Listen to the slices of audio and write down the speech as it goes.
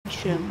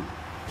efficient.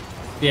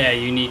 Yeah,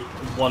 you need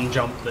one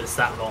jump that's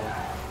that long.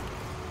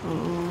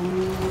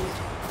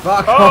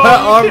 Fuck,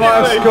 I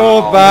might have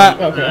scored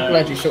that. Okay, I'm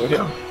glad you sorted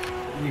it.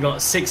 You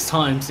got 6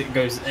 times it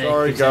goes.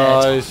 Sorry,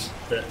 guys.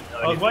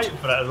 I was waiting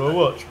for that as well.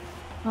 Watch.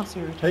 That's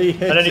irritating. He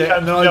hit And then he it, came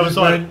and to I the other just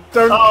side. went,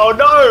 don't. Oh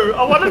no!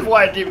 I wondered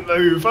why it didn't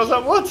move. I was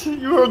like, what?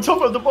 You were on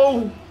top of the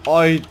ball.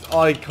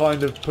 I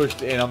kind of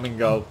pushed it in. I'm in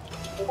goal.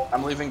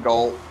 I'm leaving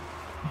goal.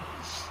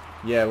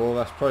 Yeah, well,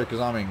 that's probably because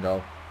I'm in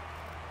goal.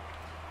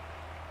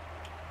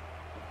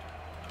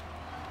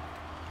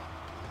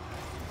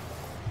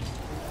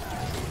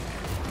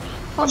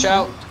 Watch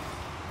out.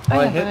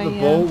 I have hit the a,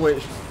 ball,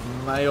 which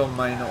may or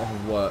may not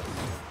have worked.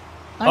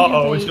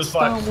 Uh-oh, it's it's just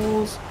Star like-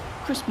 Wars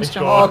Christmas It's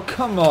jumper. Oh,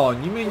 come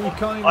on. You mean you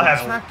can't even I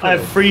tackle?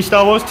 have 3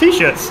 Star Wars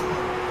t-shirts.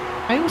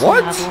 I also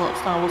What? have a lot of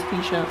Star Wars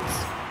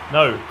t-shirts.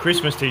 No,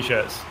 Christmas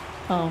t-shirts.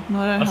 Oh, no,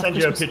 I don't I'll have send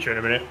you a Christmas. picture in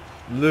a minute.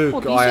 Luke,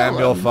 What, do you I sell am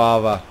your them?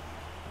 father.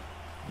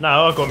 No,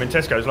 I got them in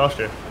Tesco's last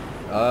year.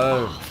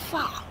 Oh,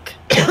 Fuck.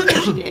 Of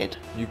course you did.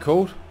 you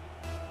called?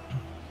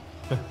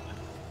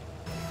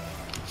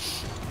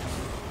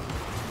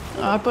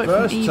 I bought it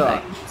First from eBay.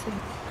 touch.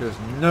 Because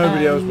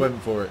nobody else Um,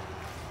 went for it.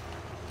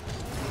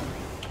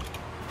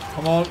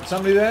 Come on,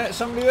 somebody there,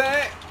 somebody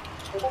there.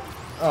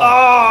 Oh,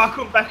 I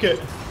couldn't back it.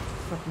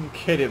 Fucking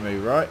kidding me,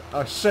 right?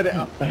 I set it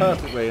up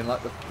perfectly in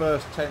like the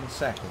first 10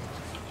 seconds.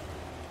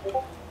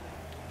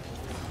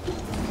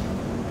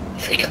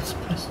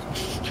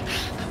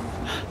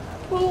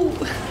 Well,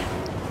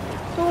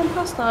 go on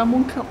past that. I'm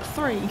on cup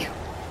 3.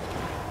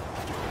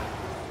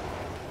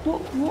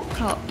 What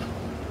cup?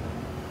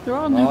 There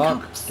are no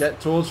Mark, cups. get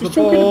towards the He's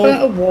talking ball.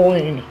 about a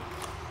wine.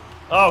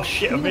 Oh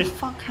shit, I Who the missed.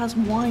 fuck has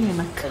wine in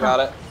a cup? I got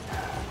it.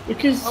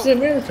 Because it's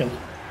American.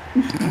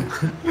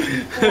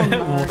 Oh,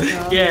 no,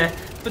 God. Yeah,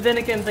 but then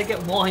again, they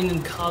get wine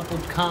in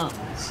cardboard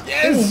cans.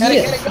 Yes! Get it,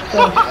 get it,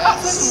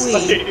 yes.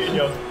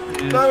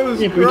 Sweet. That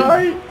was Yeah, but we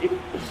great!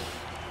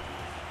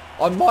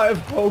 I might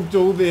have hogged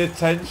all the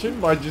attention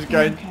by just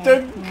going, Okay,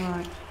 dunk!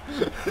 right.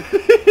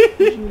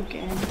 You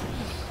again.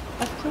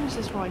 I've closed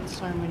this ride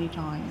so many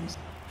times.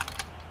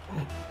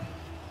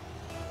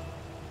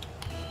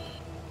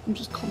 I'm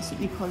just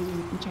constantly closing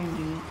it and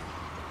changing it.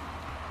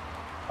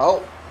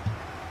 Oh,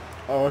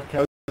 Oh,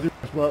 okay. This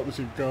work was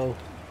in goal.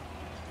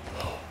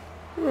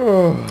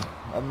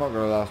 I'm not going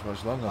to last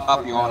much longer. Stop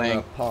I'm yawning.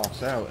 going to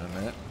pass out in a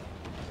minute.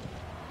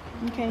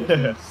 Okay,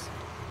 please.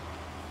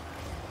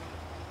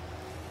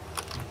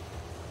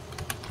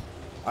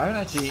 I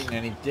haven't actually eaten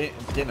any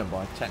dinner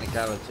by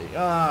technicality.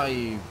 Ah,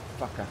 you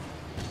fucker.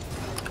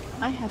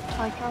 I have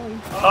Thai curry.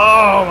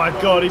 Oh my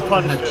god, he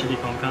punched it. Chili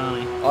con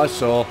carne. I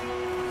saw.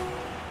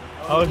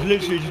 I was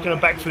literally just gonna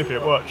backflip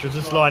it. Watch, I was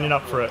just lining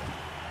up for it.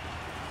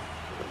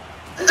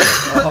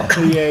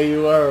 Oh, yeah,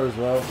 you were as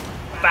well.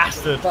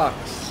 Bastard.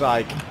 Fuck's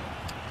sake.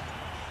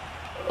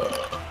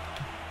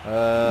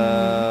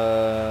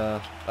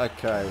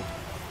 Okay.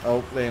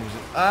 Oh, Liam's.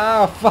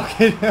 Ah,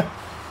 fucking.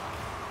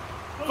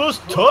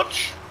 First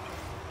touch.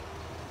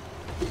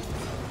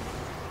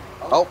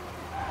 oh.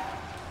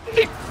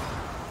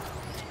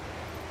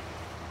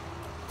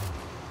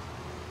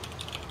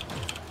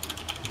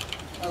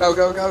 Go,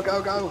 go, go,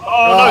 go, go.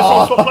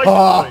 Oh no, someone swapped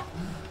places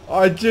with me.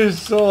 I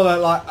just saw that,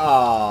 like,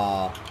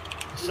 ah.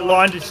 It's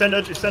aligned, it's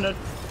centered, it's centered.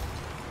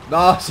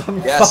 Nah, some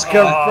Yes.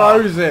 fucker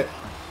froze it.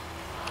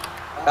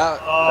 That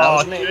Oh,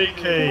 was me.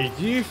 cheeky.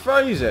 You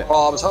froze it.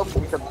 Well, I was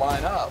hoping we could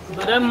line up.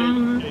 But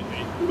Who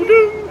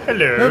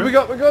Hello. we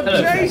got? We got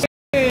JC.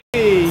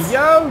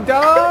 Yo,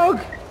 dog.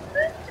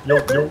 Yo,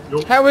 yo,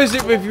 yo. How is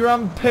it with your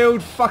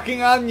unpeeled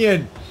fucking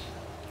onion?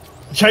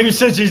 James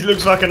says he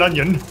looks like an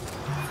onion.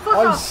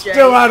 I'm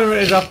still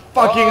adamant it's a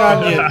fucking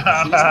onion.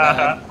 She's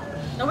mad.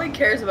 Nobody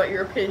cares about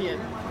your opinion.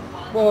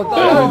 Well,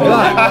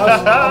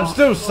 I'm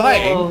still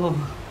saying.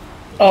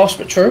 Arse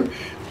but true.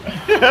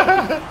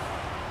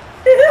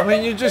 I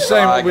mean, you're just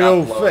saying I what we got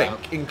all blown think,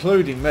 up.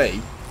 including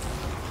me.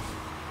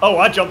 Oh,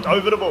 I jumped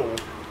over the ball.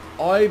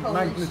 I Holy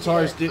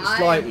magnetised shit. it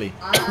slightly.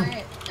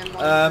 I am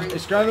on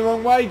It's going the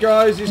wrong way,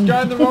 guys. It's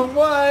going the wrong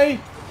way.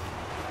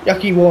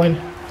 Yucky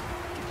wine.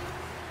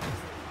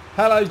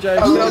 Hello,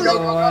 Jason. Go, go, go,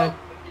 go, Bye. go.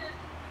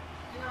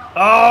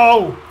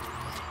 Oh!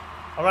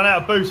 I ran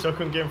out of boost, so I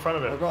couldn't get in front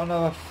of I've it. got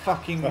another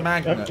fucking Right,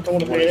 magnet. don't For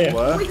wanna what be it's here.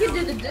 worth. We could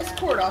do the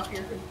Discord off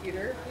your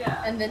computer,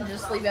 and then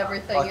just leave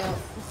everything Okay. else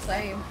the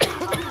same.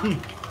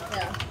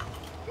 Yeah.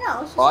 Yeah,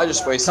 let's just Well, I do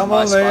just that. wasted Come my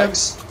on, Liam.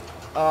 spikes.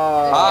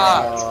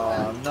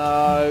 Oh,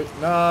 no,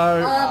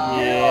 no.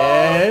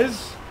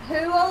 Yes.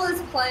 Who all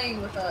is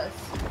playing with us?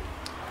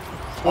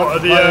 What are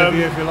Play with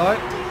you the, if you like.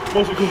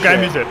 what's it called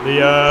game is it?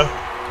 The,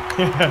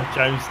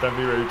 James, don't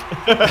be rude.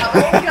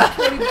 I only got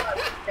 20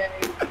 bucks,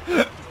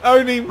 okay?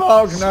 Only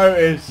Mark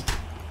noticed.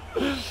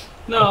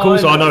 no, Of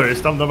course I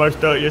noticed, I'm the most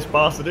dirtiest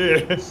bastard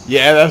here.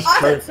 Yeah, that's I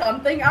true. heard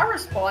something, I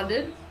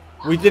responded.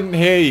 We didn't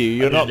hear you.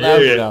 You're not didn't loud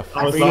hear you. enough.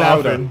 I was Be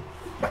louder. laughing.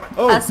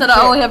 Oh, I said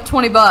I only have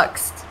 20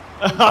 bucks.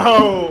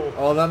 Oh!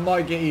 oh, that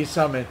might get you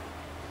something.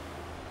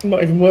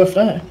 Not even worth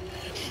that.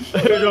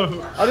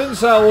 I didn't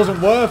say I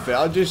wasn't worth it.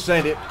 I just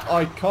said it.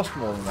 I cost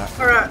more than that.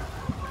 Alright.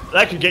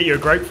 That could get you a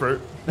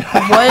grapefruit.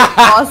 What?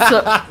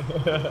 Awesome.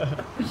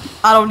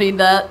 I don't need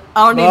that.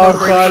 I don't need no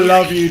Mark, I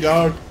love you,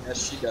 dog.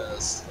 Yes, she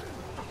does.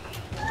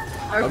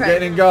 I'm Okay.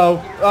 getting in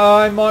goal. Oh,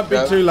 I might be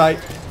Go. too late.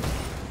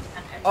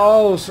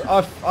 Oh, so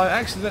I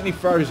accidentally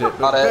froze it, but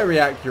Got it. very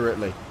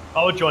accurately.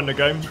 I would join the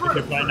game if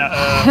you're playing that.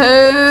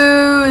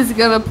 Who is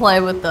gonna play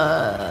with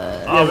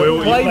the? I will.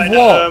 You're play playing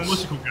what? that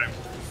what's it called game?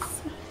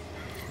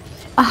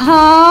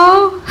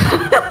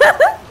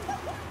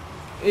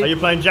 Are you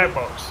playing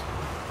Jackbox?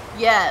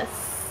 Yes.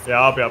 Yeah,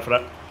 I'll be up for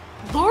that.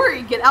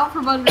 Lori, get out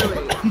from under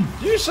me.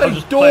 You I'll say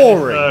just play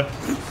Dory.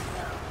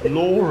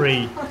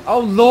 Lori. Oh,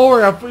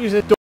 Laurie, I thought you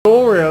said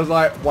Dory. I was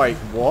like, wait,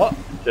 what?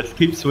 Just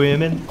keep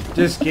swimming.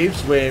 Just keep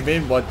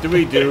swimming. What do?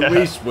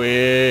 We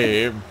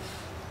swim.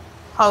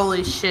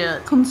 Holy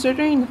shit.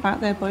 Considering the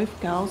fact they're both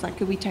girls, that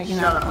could be taken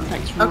Shut out of up.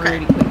 context Okay.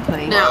 really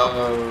quickly.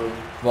 No.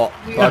 What?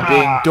 By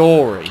being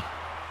Dory?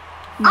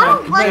 I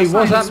don't like Hey,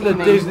 what's keep happened to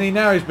swimming. Disney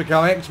now? He's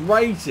become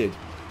X-rated.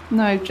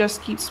 No,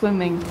 just keep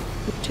swimming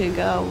with two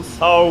girls.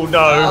 Oh no.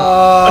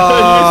 Oh.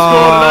 You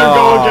scored an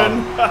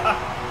own goal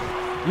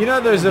again. You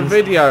know, there's a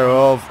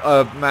video of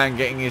a man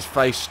getting his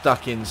face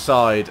stuck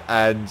inside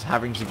and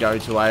having to go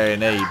to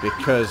A&E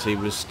because he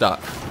was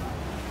stuck.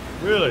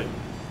 Really?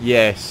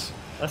 Yes.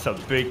 That's a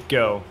big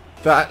girl.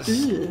 That's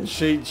Ew.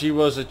 she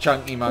was a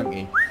chunky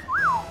monkey.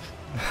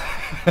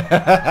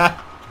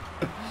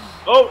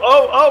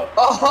 Oh.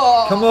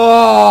 Oh! Come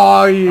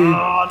on, you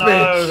Oh no,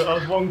 bitch. I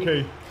was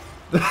wonky.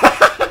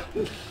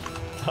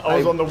 I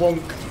was on the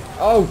wonk.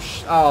 Oh,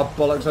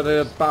 bollocks, I did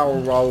a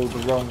barrel roll the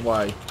wrong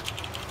way.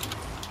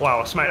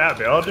 Wow, I smacked that a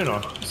bit hard, didn't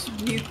I?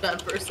 Just mute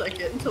that for a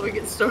second until we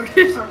get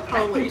started.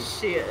 Holy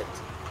shit.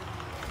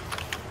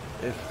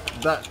 If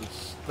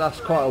that's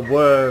quite a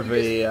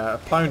worthy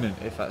opponent,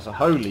 if that's a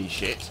holy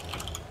shit.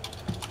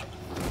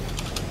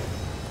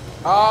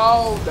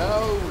 Oh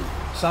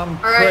no! Some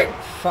All right,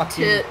 prick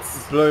fucking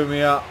tits. blew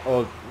me up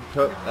or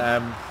put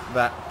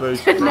that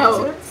boost.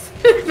 No.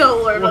 No,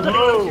 Lori, I'm not gonna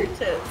go with your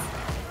tits.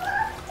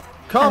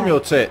 Calm your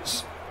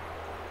tits,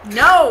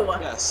 No!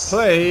 Yes.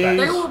 please.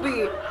 They will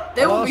be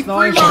Last free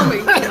night. roaming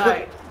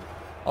tonight.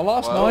 I'll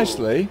ask Whoa.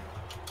 nicely.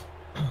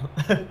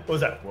 What was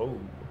that? Whoa.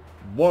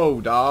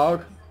 Whoa,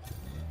 dog.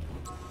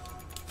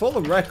 For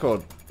the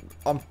record,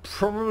 I'm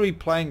probably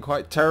playing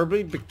quite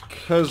terribly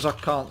because I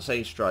can't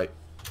see straight.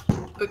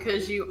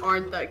 Because you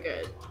aren't that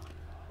good.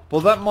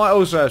 Well, that might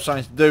also have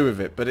something to do with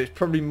it, but it's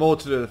probably more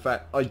to do with the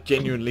fact I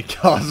genuinely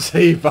can't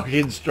see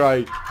fucking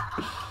straight.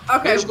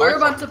 Okay, Here's we're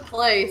my about to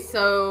play,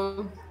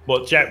 so...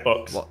 What,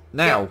 Jackbox? What,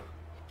 now?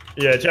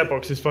 Yeah,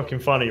 Jackbox is fucking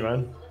funny,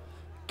 man.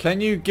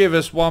 Can you give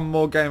us one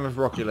more game of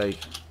Rocket League?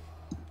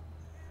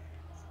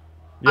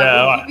 Yeah,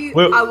 I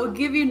alright. will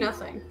give you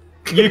nothing.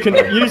 You can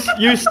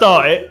you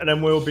start it and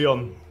then we'll be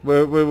on.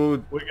 We'll We're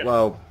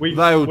gonna-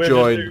 they'll we're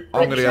join. just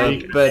I'm going to go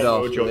to bed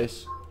We'll after join.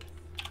 this.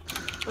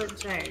 But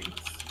James.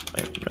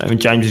 I mean,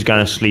 James is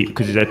going to sleep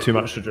because he's had too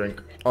much to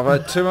drink. I've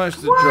had too much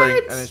to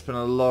drink and it's been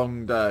a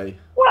long day.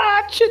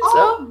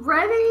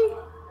 Already?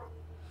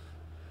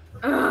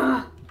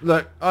 Ugh.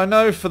 Look, I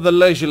know for the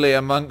leisurely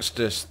amongst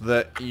us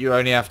that you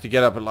only have to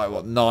get up at like,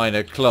 what, 9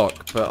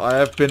 o'clock, but I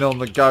have been on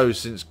the go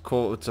since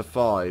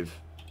 4:45.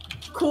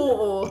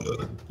 Cool.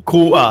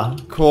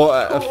 Quarter.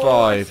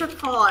 4:45. It's a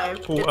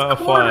 5. Quarter It's of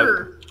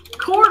quarter.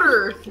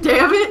 Quarter.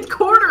 Damn it,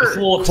 quarter.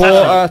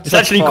 Quarter It's to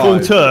actually 5.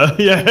 quarter,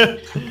 yeah.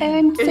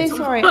 I'm so It's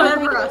sorry.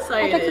 whatever I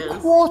say I'd like it a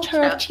is. quarter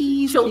Yeah. of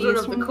cheese, Children please,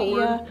 of the from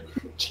corn.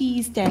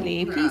 cheese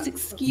deli. Please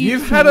excuse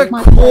You've me. had a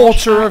my quarter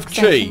Welsh of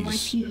accent and my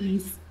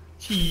cheese?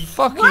 cheese.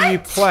 Fuck are you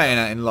playing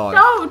at in life?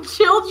 No,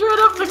 children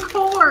of the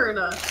corn.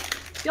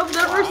 You'll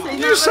never see that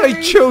You say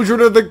movie?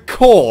 Children of the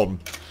Corn.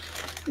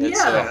 It's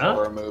Yeah. a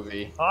horror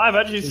movie. I've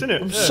actually seen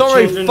it. Yeah,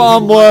 Sorry, Children-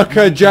 farm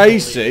worker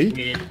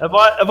JC. Have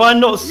I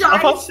not? Have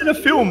I James. seen a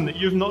film that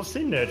you've not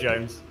seen there,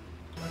 James?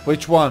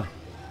 Which one?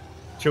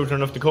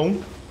 Children of the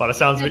Corn. By the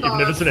sounds of it, you've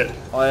never seen it.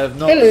 I have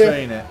not Hello.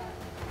 seen it.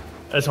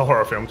 It's a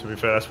horror film, to be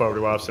fair. That's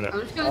probably why I've seen it.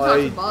 I'm just gonna talk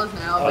I- to Boz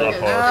now I love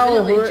because horror.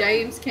 evidently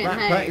James can't Rat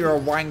hang. Pack, you're a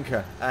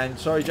wanker. And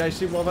sorry,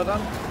 JC, what have I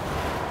done?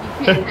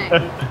 You can't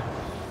hang.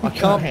 I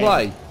can't hang.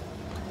 play.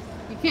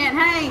 You can't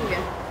hang.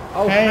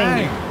 Oh,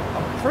 Hang. hang.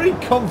 I'm pretty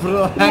confident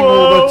I hang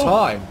all the Whoa.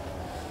 time.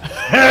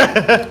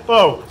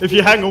 Well, if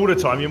you hang all the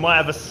time, you might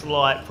have a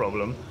slight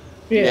problem.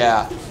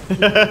 Yeah.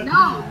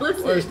 No,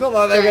 listen. Well, it's not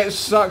like they get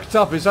sucked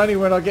up. It's only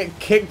when I get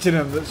kicked in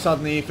them that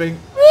suddenly you think,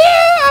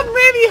 yeah, I'm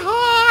really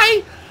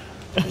high.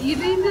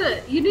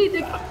 You need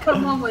to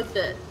come on with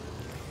it.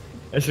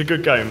 It's a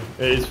good game.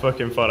 It is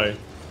fucking funny.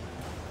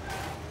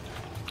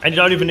 And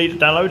you don't even need to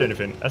download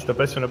anything. That's the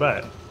best thing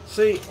about it.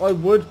 See, I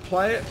would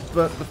play it,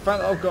 but the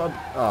fact that I've got to,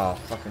 oh,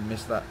 fucking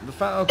missed that. The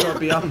fact that I've got to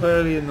be up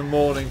early in the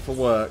morning for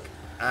work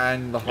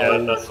and the Yeah,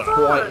 whole that's fine.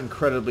 quite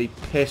incredibly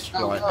pissed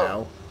right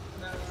now.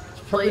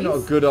 It's probably not a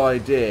Please? good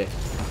idea.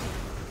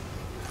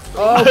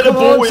 Oh, The come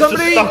ball on, is just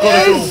somebody stuck on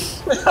the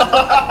is!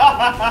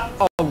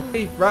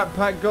 Oh, Rat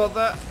Pack got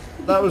that?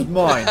 That was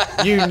mine.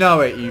 You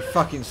know it, you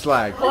fucking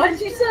slag. What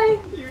did you say?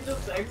 You're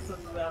just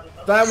excellent about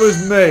it. That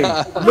was me.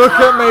 Look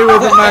at me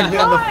with the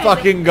magnet and the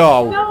fucking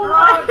goal. No way!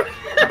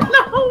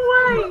 No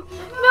way!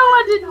 No,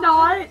 I did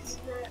not!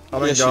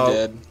 I'm in Yes, you goal.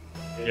 did.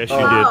 Yes, you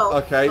Oh.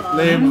 Okay,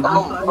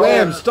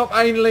 Liam, stop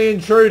anally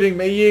intruding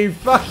me, you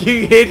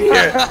fucking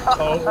idiot! did.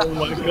 Oh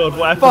my god,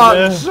 what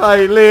happened Fuck's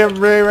sake, Liam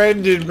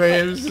rear-ended me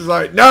and was just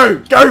like, no,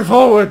 go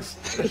forwards!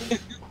 there?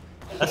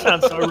 That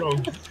sounds so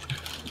wrong.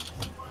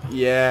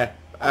 Yeah.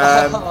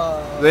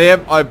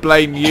 Liam, I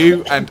blame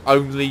you and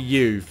only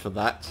you for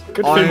that.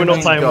 Good thing we're not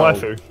in playing goal.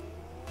 waifu.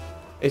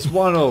 It's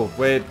 1-all.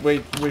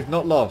 We've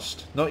not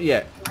lost. Not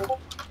yet.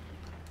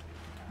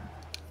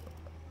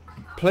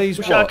 Please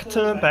Wish I what? could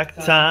turn back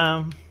the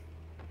time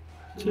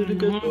to the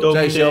good old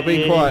JC, I'll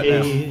be quiet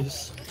now.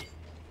 days.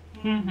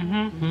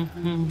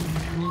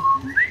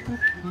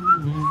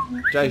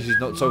 JC's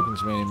not talking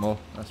to me anymore.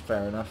 That's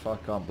fair enough. I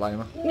can't blame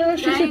her. No,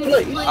 she said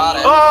please. Got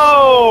it.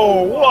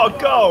 Oh, what a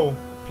goal!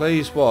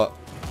 Please what?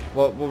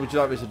 What would you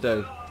like me to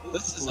do?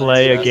 This is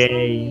Play a interesting.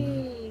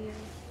 game.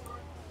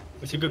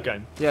 It's a good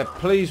game. Yeah,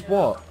 please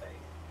what?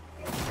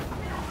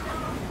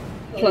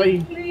 Play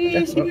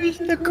Deathmatch.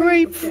 The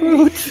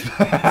grapefruit.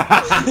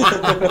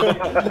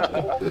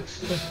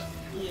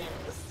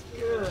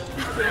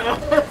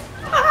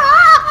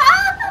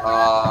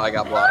 Oh, I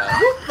got blown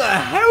out. What the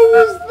hell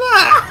was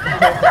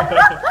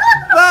that?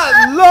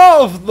 That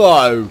laugh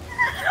though!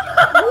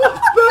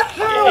 What the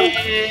hell?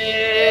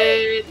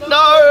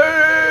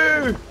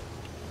 No!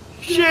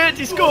 Shit,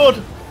 he scored!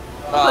 Put these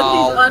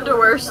Oh,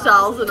 underwear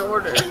styles in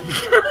order.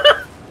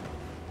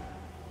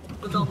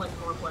 But don't like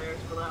more players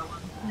for that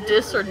one.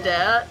 Dis or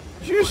dat?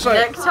 Did you say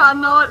Necktie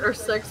knot or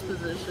sex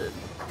position?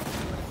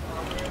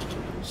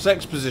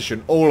 sex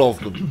position? All of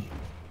them.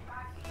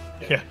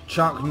 Yeah.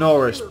 Chuck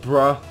Norris,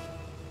 bruh.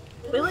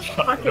 They look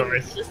fucking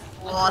Norris. just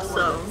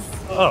awesome.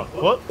 Oh,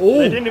 what? Ooh.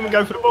 They didn't even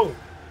go for the ball.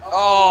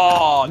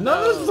 oh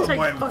None of them Take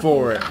went fucking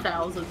for it.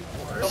 1,000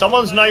 more.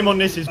 Someone's name on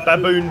this is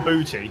Baboon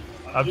Booty.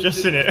 I've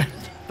just seen it.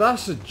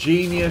 That's a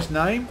genius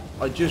name.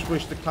 I just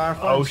wish to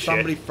clarify. Oh, when shit.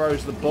 somebody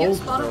throws the ball Yes,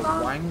 because they're a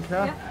Spotify.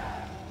 wanker.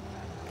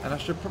 And I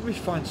should probably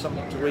find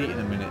something to eat in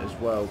a minute as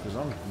well because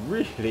I'm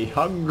really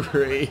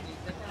hungry.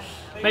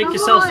 Make Come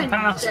yourself some on,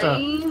 pasta.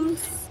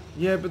 James.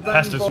 Yeah, but that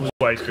Pasta's involves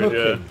always good,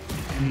 yeah.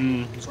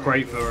 cooking. It's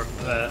great for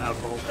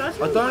alcohol.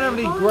 I don't have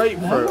any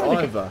grapefruit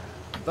either.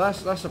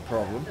 That's a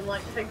problem. And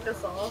like take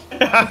this off.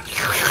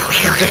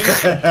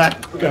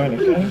 Going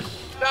again.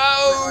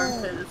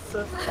 no! It's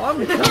so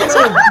I'm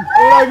coming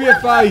all over your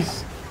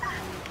face.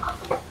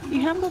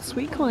 You haven't got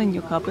sweet corn in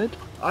your cupboard.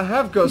 I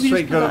have got You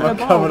sweet just put corn in that my in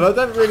a cupboard. bowl. I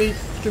don't really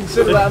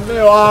consider that a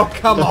meal. Oh,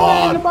 come In a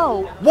on.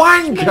 bowl.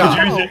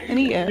 Wanker! Use it. And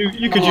eat it.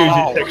 You could use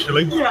it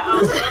sexually.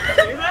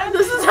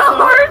 This is how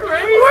hard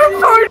we're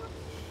hard.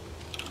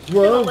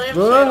 Whoa,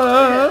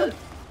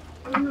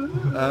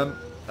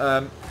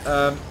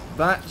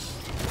 that's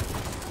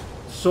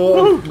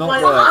sort of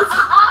not work.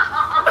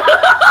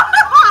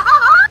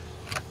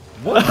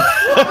 What the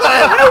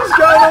hell's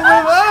going on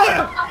with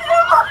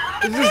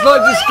that? It's just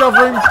like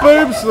discovering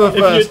boobs for the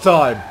first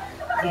time.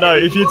 No,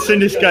 if you'd seen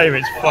this game,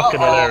 it's fucking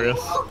hilarious.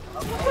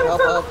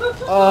 Help, help.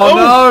 Oh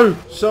no!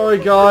 Sorry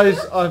guys,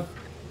 I've...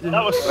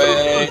 That was so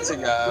Way to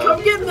go.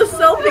 Come get in the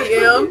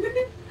selfie,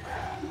 Em.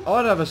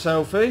 I'd have a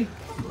selfie,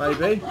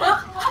 maybe.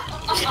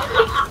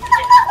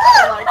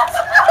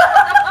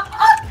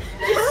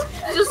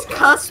 Just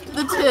cusp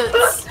the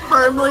tits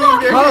firmly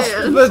in your Cusp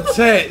hand. the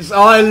tits.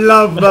 I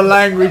love the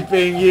language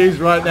being used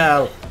right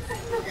now.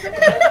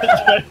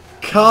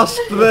 Cusp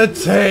the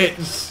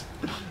tits.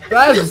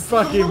 That's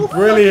fucking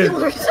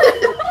brilliant.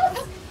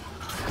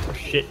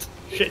 shit.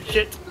 Shit,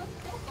 shit.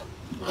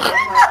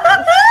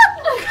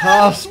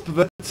 Cusp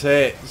the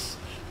tits.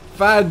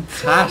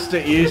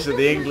 Fantastic use of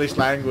the English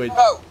language.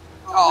 Oh!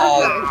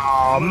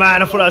 Oh, Oh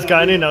man, I thought that was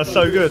going in. That was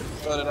so good.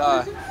 so did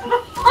I.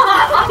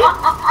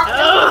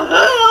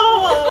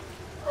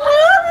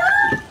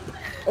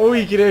 All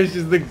you can hear is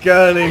just the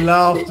girly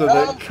laughter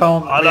that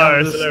can't I be know,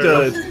 it's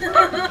understood.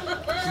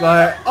 It's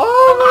like,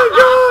 oh my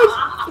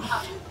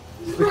god!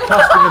 It's the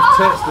cusping of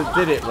tits that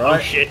did it, Oh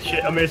right? shit,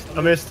 shit. I missed.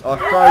 I missed. I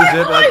froze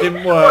it, but that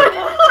didn't work.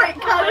 I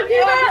gotta do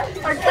that.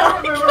 I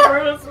gotta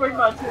remember to swing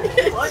my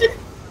tits.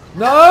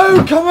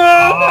 No, come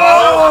on!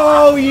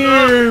 Oh,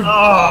 you!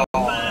 Oh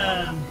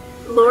man.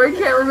 Lori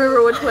can't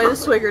remember which way to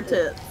swing her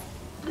tits.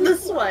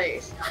 This way.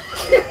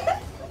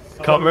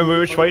 Can't remember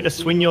which way to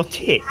swing your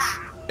tits.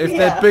 If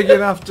they're big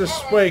enough to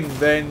swing,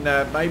 then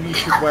maybe you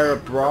should wear a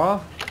bra.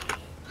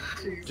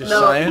 Just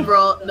No, saying.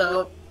 bro,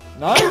 no.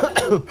 No?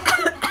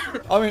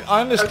 I mean,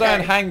 I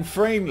understand Okay. hang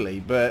freely,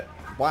 but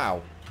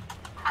wow.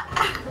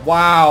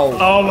 Wow.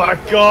 Oh my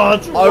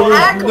god. I was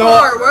Akbar,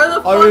 not. where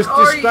the I was fuck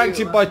are distracted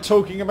you? by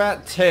talking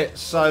about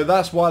tits, so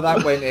that's why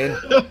that went in.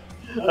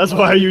 That's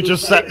why you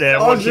just sat there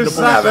I was watching just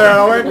the ball. sat there and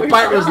I went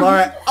backwards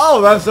like,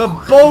 oh, that's a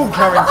ball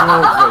coming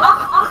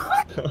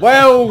towards me.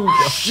 Well,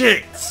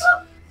 shit.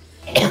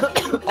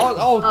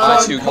 I'll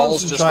try Two and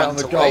goals just concentrate on went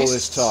the to goal waste.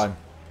 this time.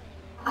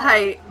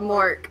 Hey,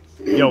 Mark.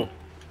 Yo.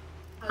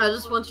 I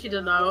just want you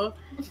to know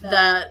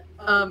that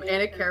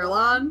Anna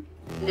Caroline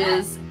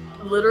is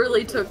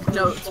literally took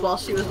notes while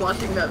she was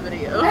watching that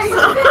video.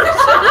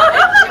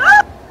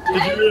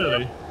 Did you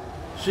really?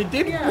 She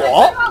did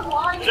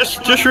what?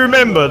 Just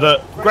remember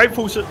that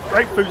grapefruit's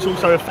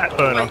also a fat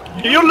burner.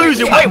 You're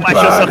losing weight while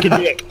you're sucking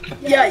dick.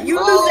 Yeah, you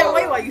lose that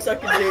weight while you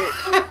suck your dick.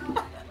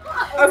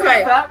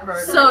 Okay,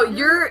 so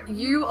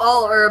you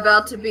all are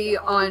about to be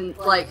on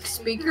like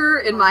speaker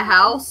in my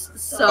house,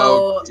 so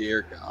Oh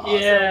dear God.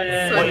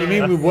 Yeah. What, you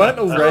mean we weren't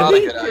Not a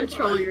already? good idea.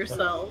 control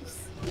yourselves.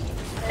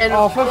 And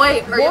Oh, for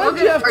wait, are y'all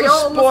why'd you have to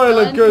almost spoil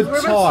a done? good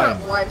 'Cause we're about to time?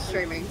 start live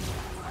streaming.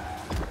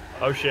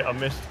 Oh shit, I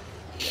missed.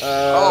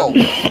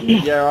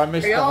 Yeah, I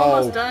missed Are the y'all hole.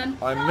 almost done?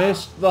 I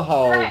missed the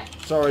hole.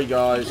 Sorry,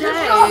 guys.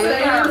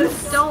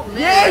 James, don't miss.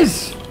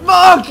 Yes!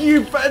 Mark,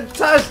 you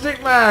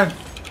fantastic man!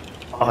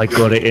 I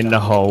got it in the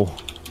hole.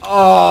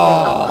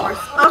 Oh!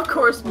 Of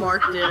course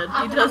Mark did.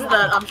 He does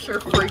that, I'm sure,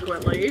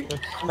 frequently.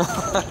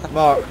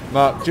 Mark,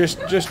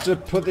 just to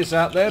put this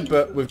out there,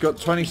 but we've got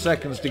 20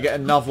 seconds to get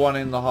another one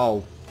in the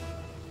hole.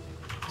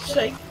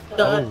 Shake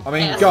that I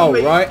mean, ass go, of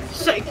me. right?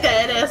 Shake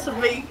that ass of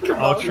me. Come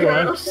I'll on, try.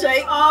 girl.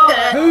 Shake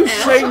that Who ass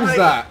sings of me.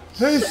 that?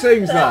 Who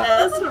sings that?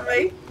 Ass of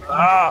me.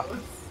 Ah.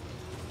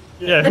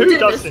 Yeah, who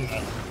does sing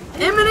that?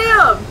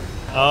 Eminem!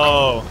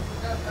 Oh.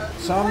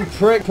 Some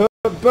prick put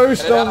a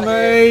boost Get it on out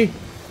me!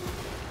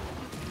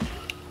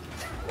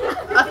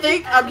 I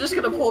think I'm just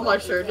gonna pull my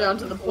shirt down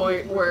to the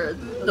point where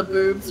the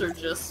boobs are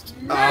just...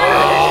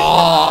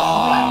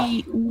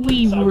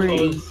 We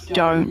really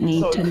don't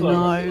need to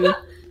know.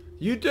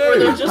 You do! Where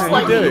they're just I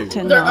like, you need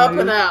do! to they're know. up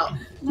and out.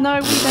 No,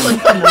 we don't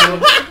need to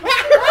know.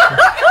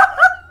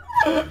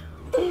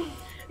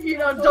 You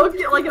know, don't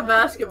get like a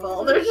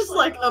basketball. They're just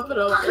like up and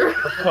over. I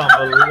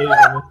can't believe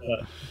I missed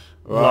that.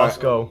 Right. Last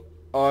goal.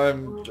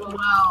 I'm...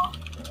 Wow.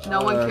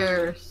 No one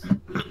cares.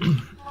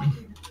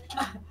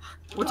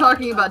 We're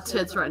talking about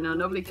tits right now.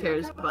 Nobody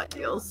cares about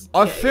heels.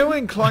 I feel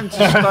inclined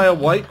to stay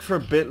awake for a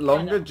bit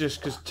longer just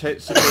because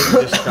tits are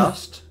being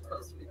discussed.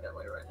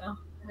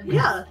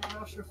 Yeah.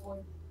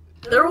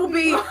 There will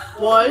be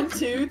 1,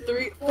 2,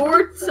 3,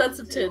 4 sets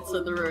of tits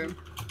in the room.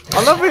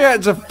 I love how you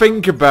had to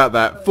think about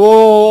that.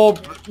 4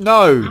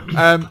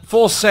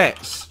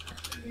 sets.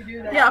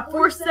 Yeah,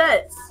 4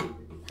 sets.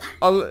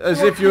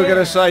 As if you were going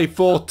to say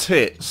 4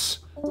 tits.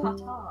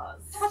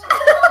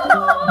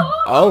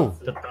 Oh.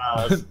 The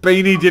bars.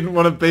 Beanie didn't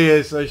want to be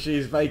here, so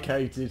she's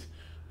vacated.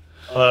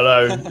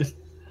 I don't know.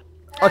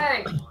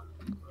 Hey.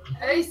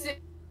 Hey,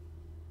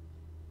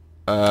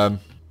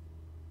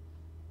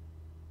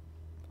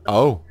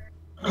 Oh.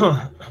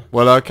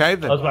 Well, okay I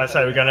then. was about to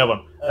say we're going to have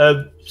one.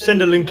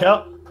 Send a link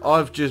out.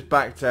 I've just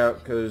backed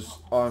out because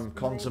I'm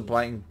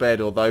contemplating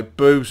bed, although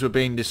boobs were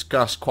being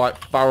discussed quite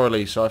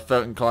thoroughly, so I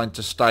felt inclined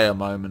to stay a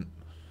moment.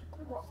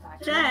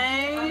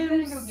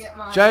 James.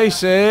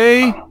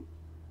 JC!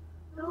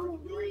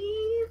 Don't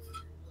leave.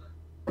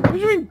 What do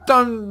you mean,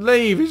 don't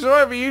leave? It's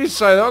alright for you to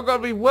say that. I've got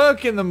to be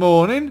working in the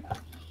morning.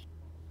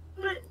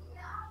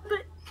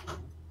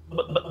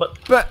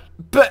 But...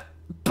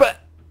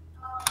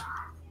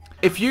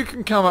 If you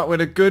can come up with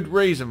a good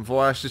reason for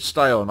why I should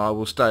stay on, I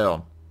will stay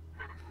on.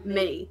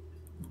 Me.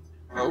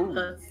 Oh.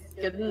 That's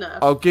good enough.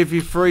 I'll give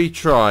you 3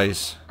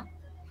 tries.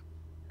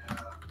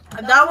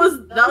 That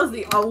was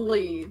the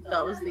only one.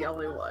 That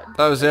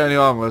was the only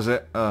one, was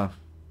it? Oh.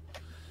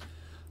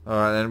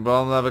 Alright then,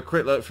 well I'll have a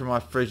quick look through my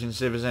fridge and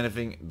see if there's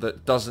anything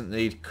that doesn't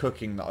need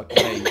cooking that I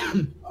can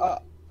eat.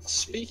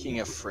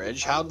 Speaking of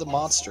fridge, how'd the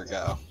monster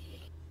go?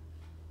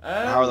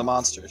 How are the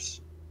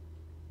monsters?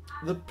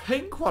 The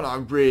pink one I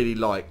really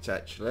liked,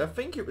 actually. I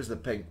think it was the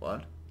pink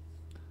one.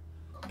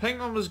 Pink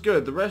one was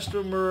good. The rest of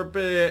them were a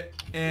bit...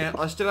 Yeah,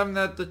 I still haven't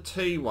had the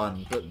tea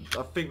one, but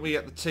I think we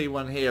get the tea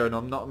one here, and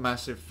I'm not a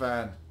massive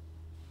fan.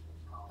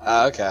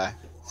 Okay.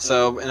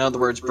 So, in other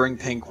words, bring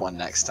pink one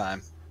next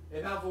time.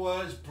 In other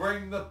words,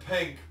 bring the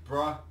pink,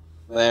 bruh.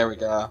 There we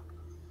go.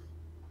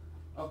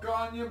 I've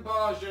got onion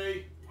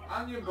bhaji.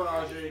 Onion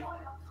bhaji.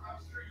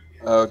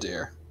 Oh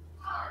dear.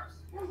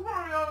 What's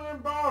wrong with onion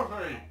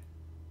bhaji?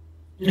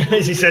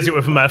 As he says it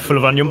with a mouth full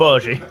of onion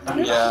bhaji.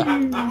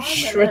 Yeah.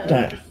 Shred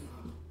that.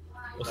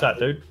 What's that,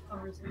 dude?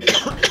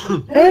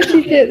 How did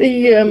you get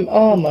the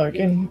armour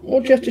again?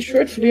 What do you have to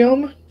shred for the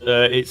armour?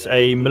 It's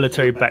a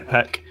military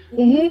backpack.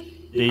 Mm-hmm.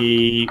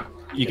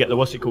 You get the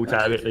what's it called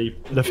out of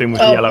it? The thing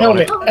with Oh, the yellow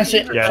helmet. on it. That's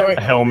it. Yeah, Sorry.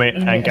 a helmet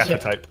and That's gaffer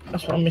it. tape.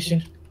 That's what I'm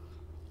missing.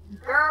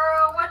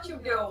 Girl, what you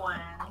doing?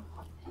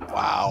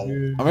 Wow.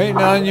 I'm eating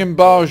onion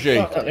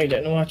bhaji. I don't need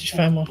it no, I just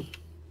found one.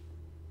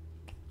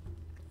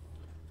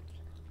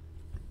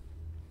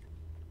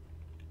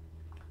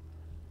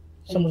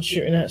 Someone's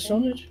shooting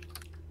outside.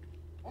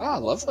 Ah,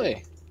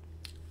 lovely.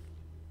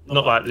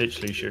 Not like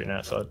literally shooting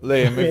outside.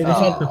 Liam, if,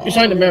 Yeah, it's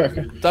ain't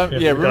America. don't, Yeah,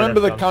 yeah, we don't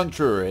remember have the guns.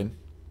 country we're in.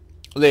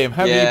 Liam,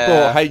 have Yeah. you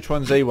bought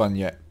H1Z1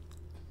 yet?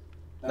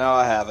 No,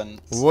 I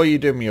haven't. What are you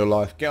doing with your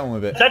life? Get on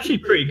with it. It's actually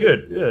pretty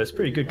good. Yeah, it's a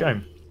pretty good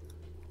game.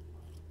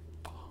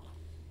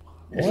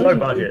 It's Why low are you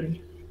budget.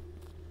 doing-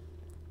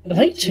 Are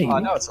they team? I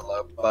know it's a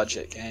low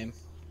budget game.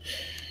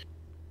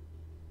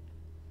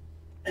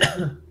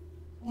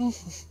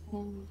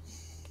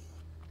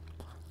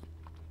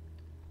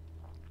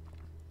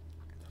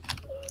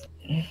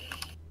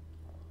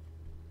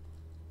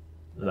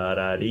 La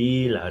da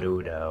dee la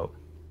do do.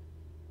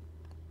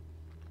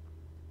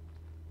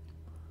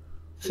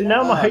 See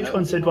now my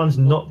H1Z1's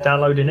not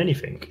downloading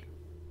anything.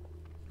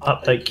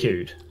 Update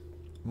queued.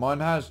 Mine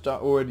has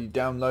already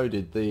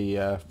downloaded the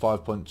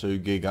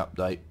 5.2 gig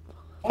update.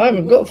 I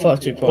haven't got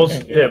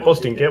 5.2. Yeah, Boss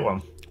didn't get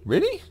one.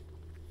 Really?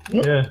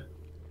 Yeah.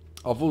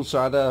 I've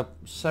also had a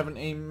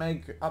 17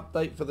 meg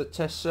update for the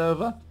test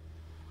server.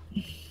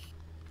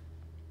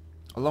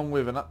 Along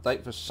with an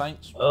update for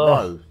Saints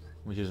Row,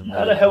 which is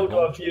How the hell do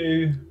I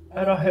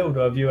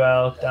view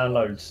our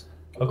downloads?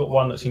 I've got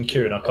one that's in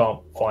queue and I can't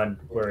find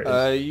where it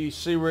is. You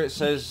see where it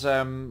says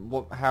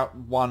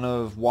one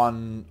of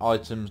one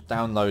items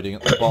downloading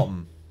at the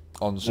bottom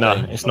on Steam? No,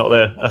 it's not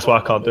there. That's why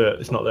I can't do it.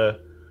 It's not there.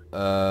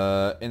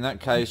 In that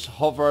case,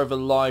 hover over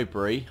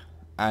library.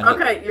 And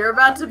okay, you're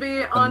about to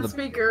be on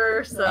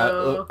speaker,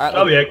 so...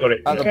 oh yeah, got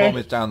it. At the bottom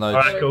is downloads.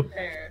 Alright, cool.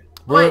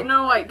 Wait,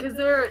 no, wait, because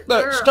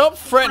Look, stop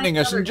threatening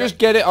us and just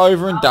get it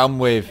over and done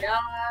with.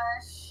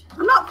 Gosh.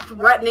 I'm not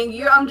threatening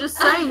you, I'm just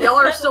saying y'all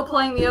are still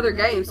playing the other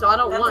game, so I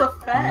don't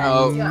want...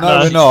 No,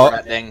 we're not.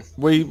 threatening.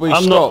 We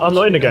I'm stopped.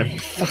 not in the game.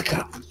 Fuck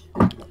up.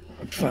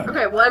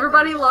 Okay, well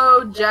everybody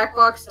load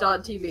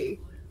jackbox.tv.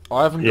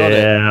 I haven't got it.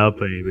 Yeah,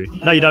 baby.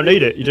 No, you don't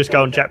need it. You just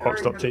go on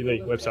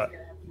jackbox.tv website.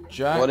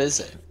 Jack. What is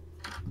it?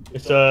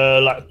 It's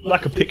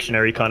like a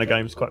Pictionary kind of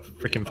game. It's quite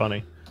freaking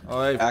funny.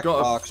 I've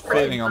got a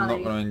feeling I'm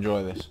not going to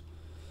enjoy this.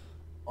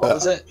 What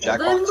was it?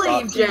 Then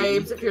leave,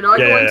 James, if you're not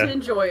going to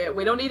enjoy it.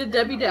 We don't need a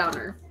Debbie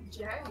Downer.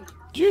 Did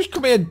you just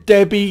call me a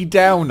Debbie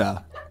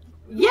Downer?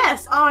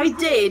 Yes, I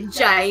did,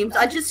 James.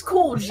 I just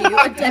called you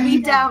a Debbie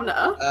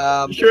Downer.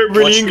 You're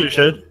really English,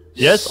 Ed.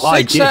 Yes,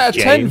 I did, 6 out of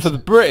 10 James. for the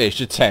British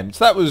attempt.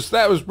 That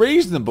was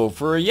reasonable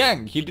for a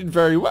Yank. You did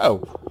very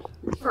well.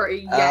 For a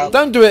Yank.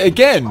 Don't do it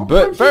again,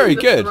 but very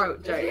good.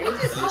 Throat,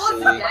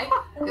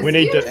 We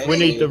need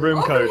the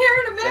room code. Here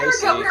in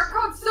America, we're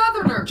called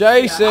Southerners.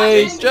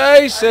 JC,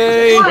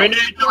 JC. We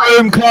need the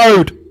room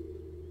code.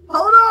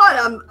 Hold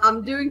on,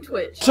 I'm doing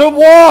Twitch. To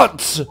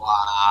what?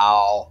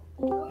 Wow.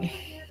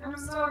 I'm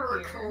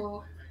so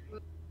cool.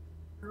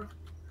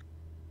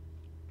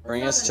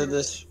 Bring us to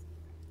this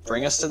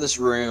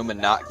room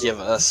and not give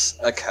us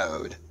a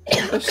code.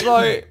 It's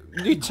like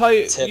you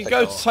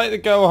go to take the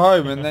girl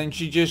home and then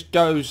she just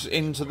goes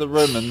into the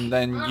room and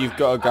then you've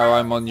got to go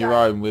home on your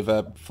own with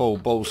a full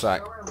ball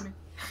sack.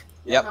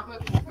 Yep.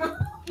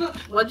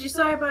 What'd you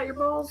say about your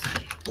balls?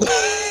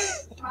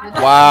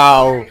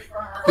 Wow.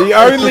 The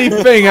only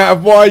thing out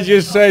of what I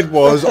just said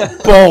was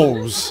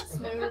balls.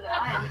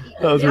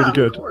 That was really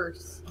good.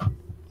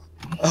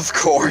 Of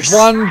course.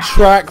 One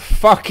track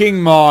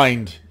fucking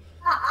mind.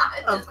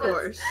 Of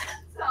course.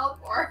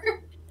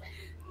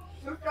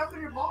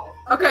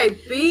 Okay, Okay,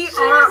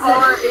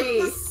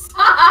 B-R-R-E.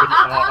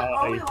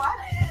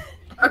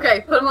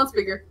 Okay, put him on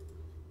speaker.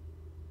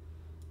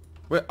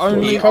 We're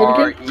only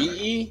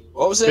B-R-E-E?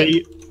 What was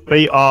it?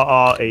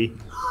 B-R-R-E.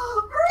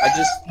 I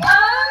just...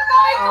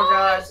 Oh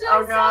god,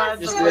 oh god.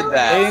 Just did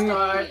that.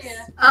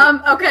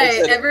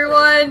 Okay,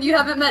 everyone, you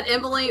haven't met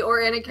Emily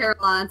or Anna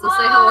Caroline, so say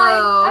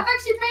hello. I've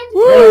actually been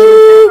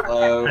Woo!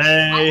 Hello.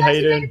 Hey, how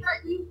you doing?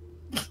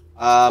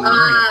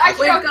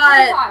 We've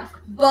got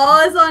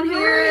Boz on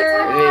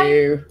here,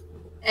 Hello.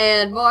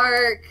 and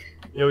Mark.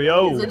 Yo, He's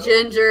yo. a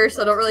ginger,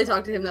 so I don't really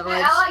talk to him that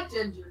much. I like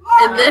ginger.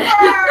 And then,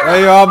 There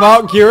you are,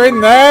 Mark. You're in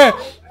there.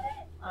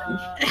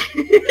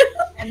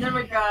 And then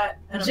we got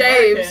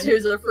James,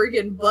 who's a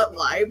freaking butt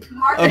wipe.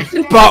 A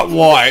butt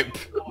wipe.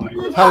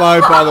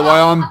 Hello, by the way.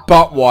 I'm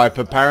butt wipe,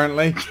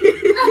 apparently.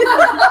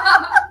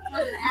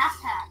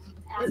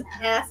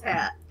 Ass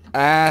hat.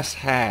 Ass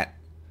hat.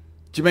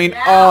 Do you mean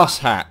arse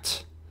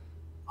hat?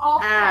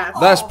 Ass.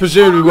 That's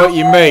presumably what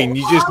you mean.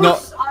 You just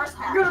not...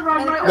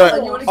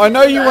 Look, I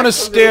know you want to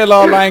steal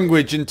our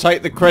language and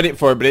take the credit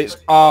for it, but it's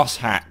arse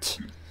hat.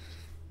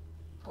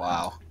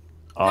 Wow.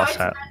 Arse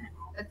hat.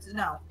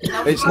 No.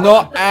 It's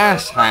not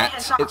ass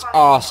hat, it's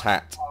arse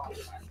hat.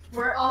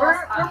 We're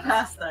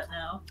past that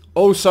now.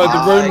 Also,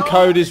 the room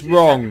code is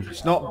wrong.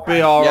 It's not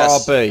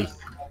BRRB.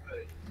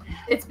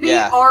 It's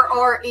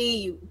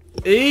B-R-R-E.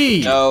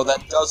 E! No,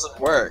 that doesn't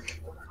work.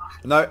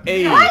 No,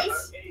 E.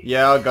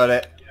 Yeah, I got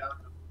it.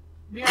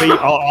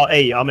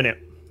 B-R-R-E. I'm in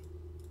it.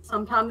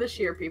 Sometime this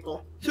year,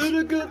 people. What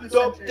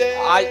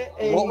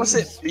was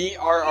it?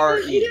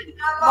 B-R-R-E.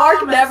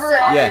 Mark never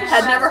Yes.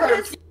 had never heard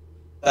of.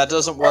 That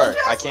doesn't work.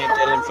 I can't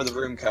get in for the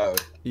room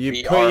code.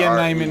 You put your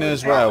name in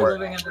as well.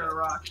 Living under a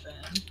rock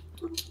then.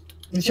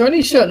 Is there only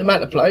a certain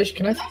amount of players?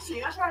 Can I?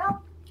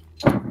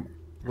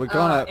 We're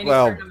gonna, Any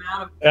well, certain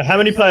amount of How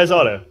many players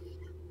are there?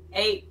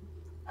 8.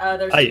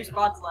 There's 8. 2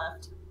 spots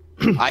left.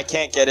 I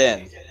can't get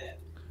in.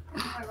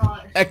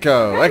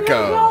 echo,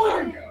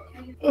 echo.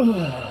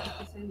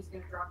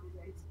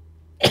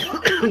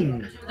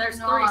 There's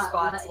 3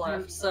 spots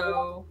left,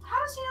 so...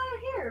 How is he not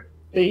here?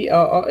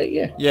 B-R-R-E,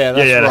 yeah. Yeah,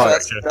 that's Yeah,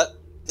 right. That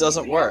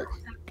doesn't work.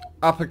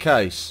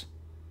 Uppercase.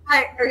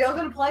 Hey, are y'all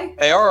gonna play?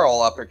 They are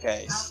all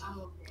uppercase.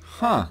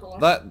 Huh,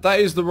 that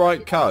is the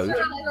right code.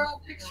 Draw a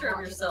picture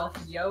of yourself,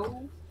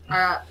 yo.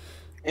 Alright.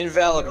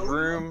 Invalid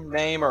room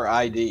name or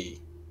ID.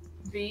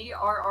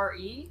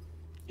 VRRE?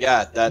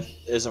 Yeah, that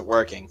isn't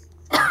working.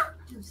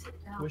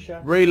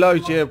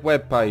 Reload your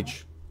web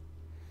page.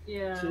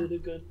 Yeah. To the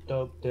good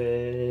dog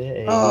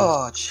day.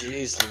 Oh,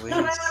 jeez Louise.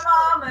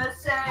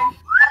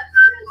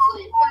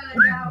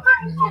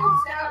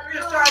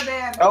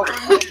 Oh.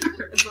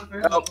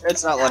 Oh,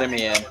 it's not letting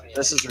me in.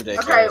 This is Okay,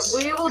 ridiculous.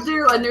 we will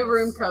do a new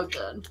room code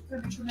then.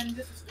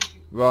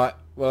 Right,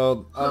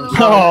 well,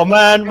 Oh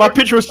man, my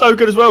picture was so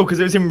good as well because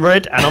it was in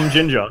red and I'm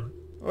ginger.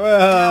 Oh,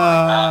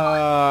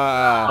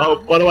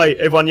 by the way,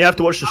 everyone, you have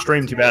to watch the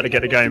stream to be able to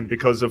get the game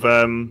because of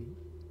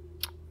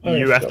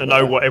you have to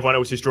know what everyone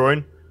else is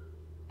drawing.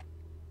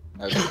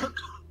 Okay.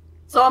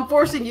 So I'm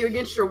forcing you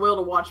against your will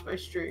to watch my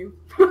stream.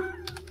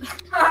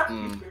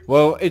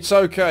 Well, it's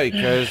okay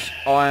because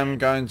I am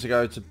going to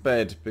go to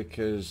bed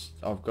because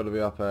I've got to be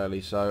up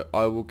early. So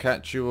I will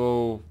catch you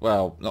all.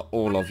 Well, not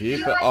all of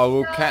you, but I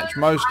will catch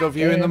most of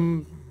you in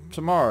the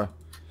tomorrow.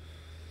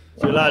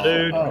 See you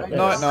later, dude.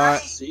 Night,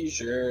 night.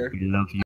 Seizure. We love you.